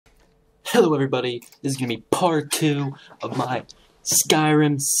Hello everybody, this is going to be part 2 of my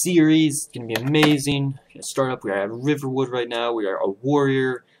Skyrim series. It's going to be amazing. Gonna start up, we are at Riverwood right now, we are a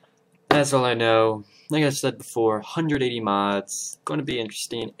warrior. That's all I know. Like I said before, 180 mods. Going to be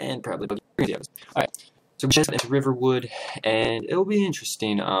interesting and probably videos. Alright, so we just got into Riverwood and it'll be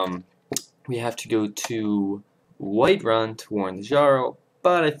interesting. We have to go to Whiterun to warn the Jarl,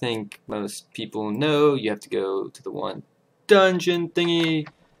 but I think most people know you have to go to the one dungeon thingy.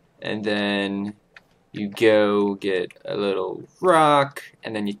 And then you go get a little rock,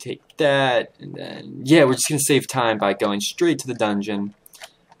 and then you take that, and then, yeah, we're just going to save time by going straight to the dungeon.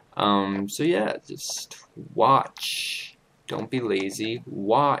 So yeah, just watch. Don't be lazy.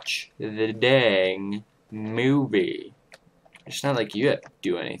 Watch the dang movie. It's not like you have to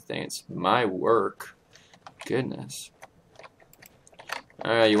do anything. It's my work. Goodness.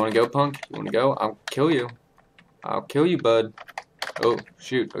 Alright, you want to go, punk? You want to go? I'll kill you. I'll kill you, bud. Oh,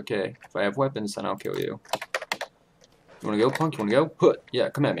 shoot, okay. If I have weapons, then I'll kill you. You wanna go, punk? You wanna go? Put. Yeah,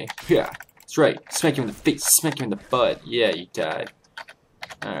 come at me. Yeah, that's right. Smack you in the face. Smack you in the butt. Yeah, you died.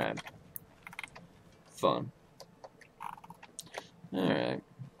 Alright. Fun. Alright.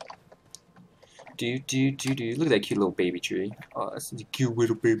 Do. Look at that cute little baby tree. Oh, that's a cute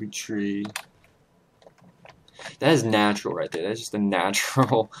little baby tree. That is natural right there. That's just a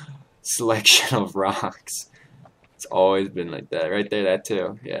natural selection of rocks. It's always been like that. Right there, that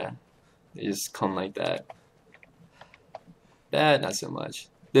too. Yeah. They just come like that. That, not so much.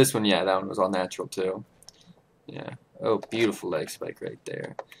 This one, yeah, that one was all natural too. Yeah. Oh, beautiful leg spike right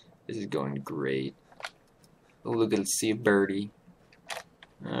there. This is going great. Oh, look at it. See a birdie.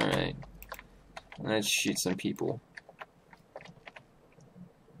 Alright. Let's shoot some people.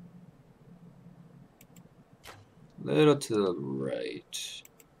 Little to the right.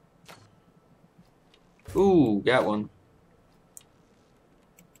 Ooh, got one.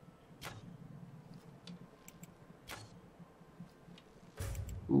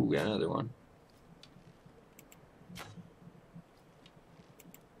 Ooh, got another one.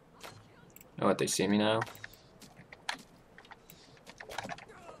 Oh, what, they see me now?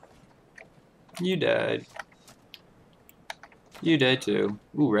 You died. You died too.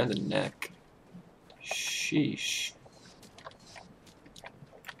 Ooh, right in the neck. Sheesh.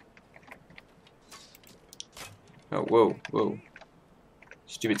 Oh, whoa, whoa.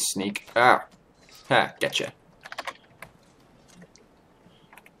 Stupid sneak. Ah! Ha, gotcha.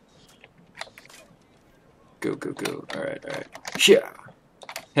 Go, go, go. Alright, alright. Yeah!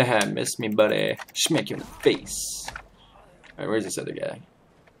 Haha, missed me, buddy. Smack you in the face. Alright, where's this other guy?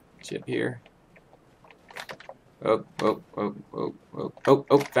 Is he up here? Oh, oh, oh, oh, oh, oh,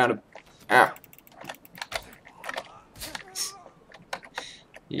 oh, found him. Ah!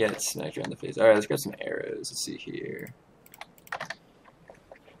 You got it smacked you in the face. Alright, let's grab some arrows. Let's see here.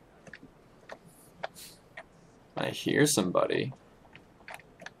 I hear somebody.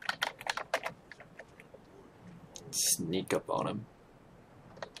 Sneak up on him.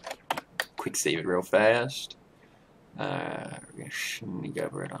 Quick save it real fast. We're gonna sneak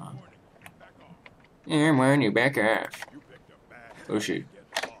up right on. Yeah, why don't you back off? Oh shoot.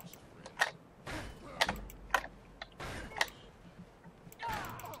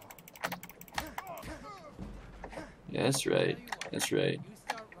 Yeah, that's right. That's right.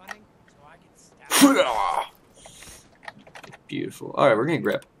 Beautiful. Alright, we're gonna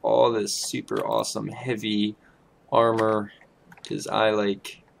grab all this super awesome heavy armor, because I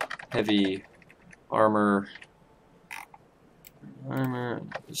like heavy armor. I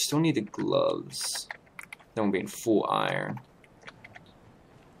still need the gloves. Then we'll be in full iron.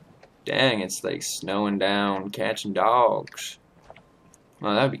 Dang, it's like snowing down, catching dogs.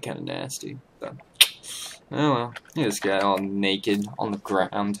 Well, that'd be kind of nasty. But oh well, look at this guy all naked on the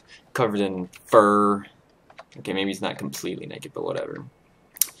ground, covered in fur. Okay, maybe he's not completely naked, but whatever.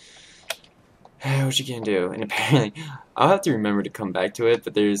 What you can do? And apparently, I'll have to remember to come back to it,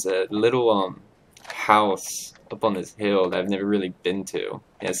 but there's a little house up on this hill that I've never really been to.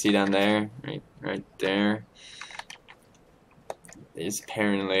 Yeah, see down there? Right there. There's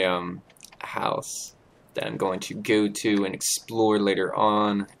apparently a house that I'm going to go to and explore later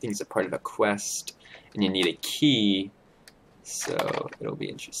on. I think it's a part of a quest. And you need a key, so it'll be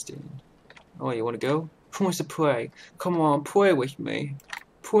interesting. Oh, you want to go? Who wants to play? Come on, play with me.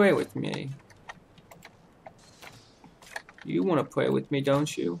 Play with me. You want to play with me,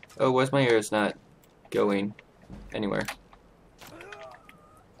 don't you? Oh, why's my arrows not going anywhere?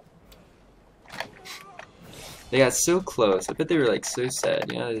 They got so close. I bet they were like so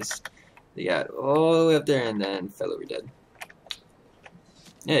sad. You know, they got all the way up there and then fell over dead.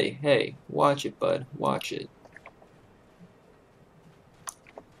 Hey, watch it, bud. Watch it.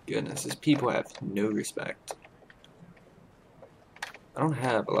 Goodness, these people have no respect. I don't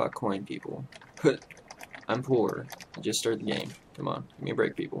have a lot of coin, people. I'm poor. I just started the game. Come on, give me a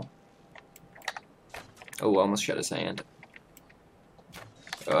break, people. Oh, I almost shut his hand.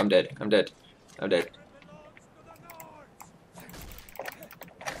 Oh, I'm dead. I'm dead. I'm dead.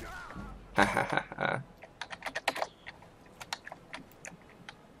 Ha ha ha ha.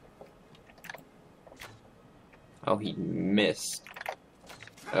 Oh, he missed.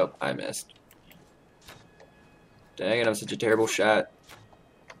 Oh, I missed. Dang it, I'm such a terrible shot.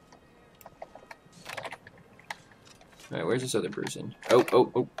 Alright, where's this other person? Oh, oh,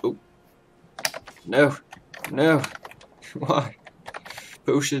 oh, oh. No. No. Why?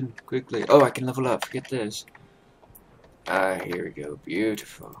 Potion, quickly. Oh, I can level up. Forget this. Ah, here we go.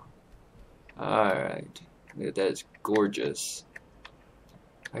 Beautiful. Alright. Look at that. It's gorgeous.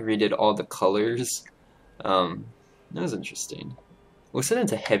 I redid all the colors. That was interesting. We'll set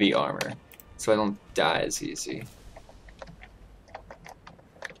into heavy armor, so I don't die as easy.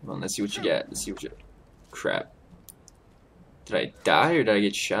 Come on, let's see what you get. Let's see what you... Crap. Did I die or did I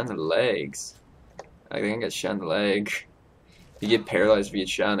get shot in the legs? I think I got shot in the leg. You get paralyzed if you get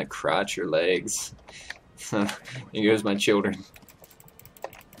shot in the crotch or legs. Here goes my children.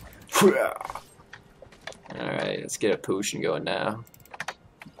 Alright, let's get a potion going now.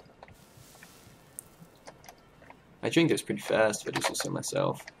 I drink this pretty fast if I do say so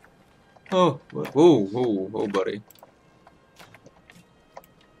myself. Oh, whoa, whoa, whoa, buddy.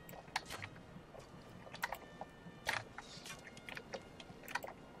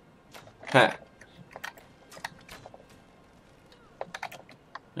 Ha!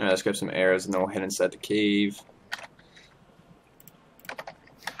 Alright, let's grab some arrows and then we'll head inside the cave.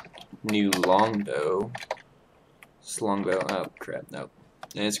 New longbow. This longbow. Oh, crap, nope.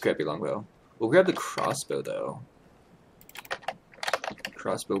 It's a crappy longbow. We'll grab the crossbow though.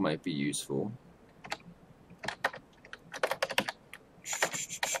 Crossbow might be useful.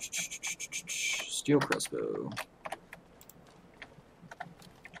 Steel crossbow.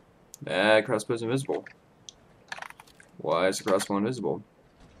 Ah, crossbow's invisible. Why is the crossbow invisible?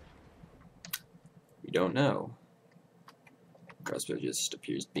 We don't know. Crossbow just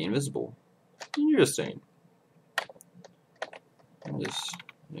appears to be invisible. Interesting. I'm just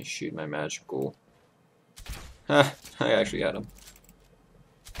gonna shoot my magical. Ha! I actually got him.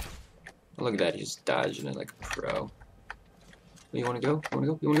 Look at that, he's dodging it like a pro. You wanna go? You wanna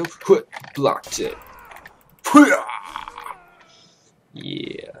go? You wanna go? Blocked it.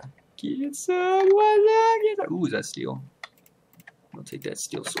 Yeah. Get some. Ooh, is that steel? I'll take that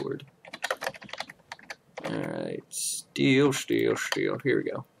steel sword. Alright. Steel, steel, steel. Here we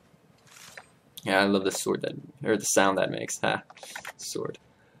go. Yeah, I love the sword that, or the sound that makes. Ha. Sword.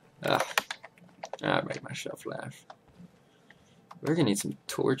 I make myself laugh. We're gonna need some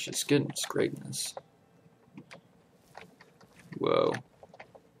torches. Goodness greatness. Whoa.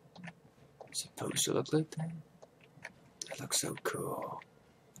 It's supposed to look like that? That looks so cool.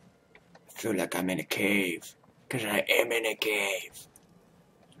 I feel like I'm in a cave. Because I am in a cave.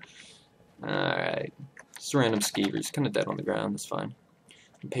 Alright. Just random skeevers. Kind of dead on the ground. That's fine.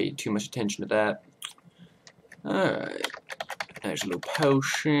 I paid too much attention to that. Alright. There's a little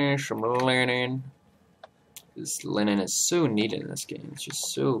potion. Some linen. This linen is so needed in this game. It's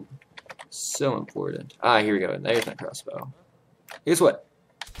just so important. Ah, here we go. There's my crossbow. Guess what?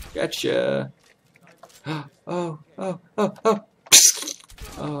 Gotcha. Oh, oh, oh, oh.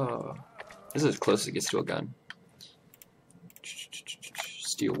 Oh. This is as close as it gets to a gun.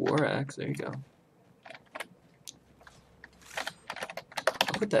 Steel war axe. There you go.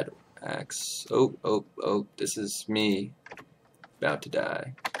 I'll put that axe. Oh, oh, oh. This is me. About to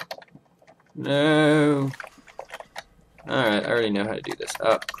die. No. Alright, I already know how to do this.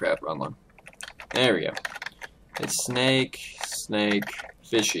 Oh, crap, wrong one. There we go. It's snake, snake,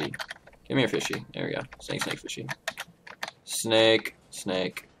 fishy. Give me your fishy. There we go. Snake, snake, fishy. Snake,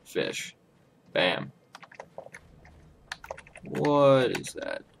 snake, fish. Bam. What is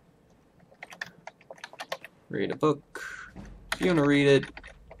that? Read a book. If you want to read it...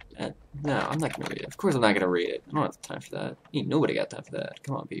 no, I'm not going to read it. Of course I'm not going to read it. I don't have time for that. Ain't nobody got time for that.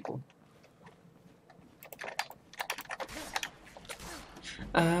 Come on, people.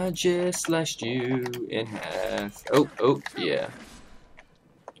 I just slashed you in half. Oh, oh, yeah.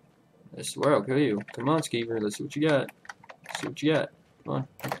 This is where I'll kill you. Come on, Skeever. Let's see what you got. Let's see what you got. Come on.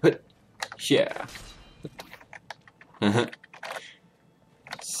 Yeah.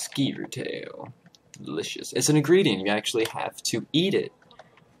 Skeever tail. Delicious. It's an ingredient. You actually have to eat it.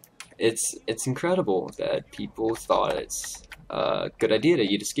 It's incredible that people thought it's a good idea to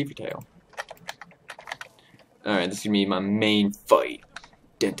eat a skeever tail. Alright, this is going to be my main fight.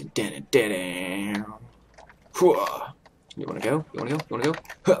 Dun, dun, dun, dun, dun. Hooah. You wanna go? You wanna go? You wanna go?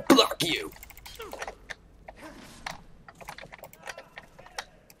 Huh, block you!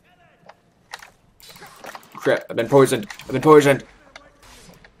 Crap, I've been poisoned. I've been poisoned.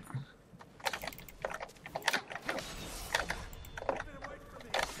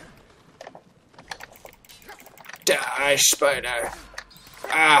 Die, spider.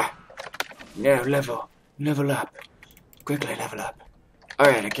 Ah! No, level up. Quickly level up.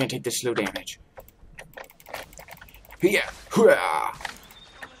 Alright, I can't take this slow damage. Yeah! Hurrah!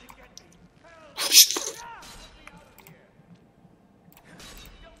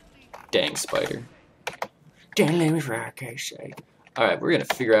 Dang, spider. Don't let me rock, I say. Alright, we're gonna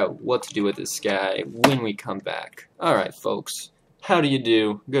figure out what to do with this guy when we come back. Alright, folks. How do you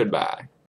do? Goodbye.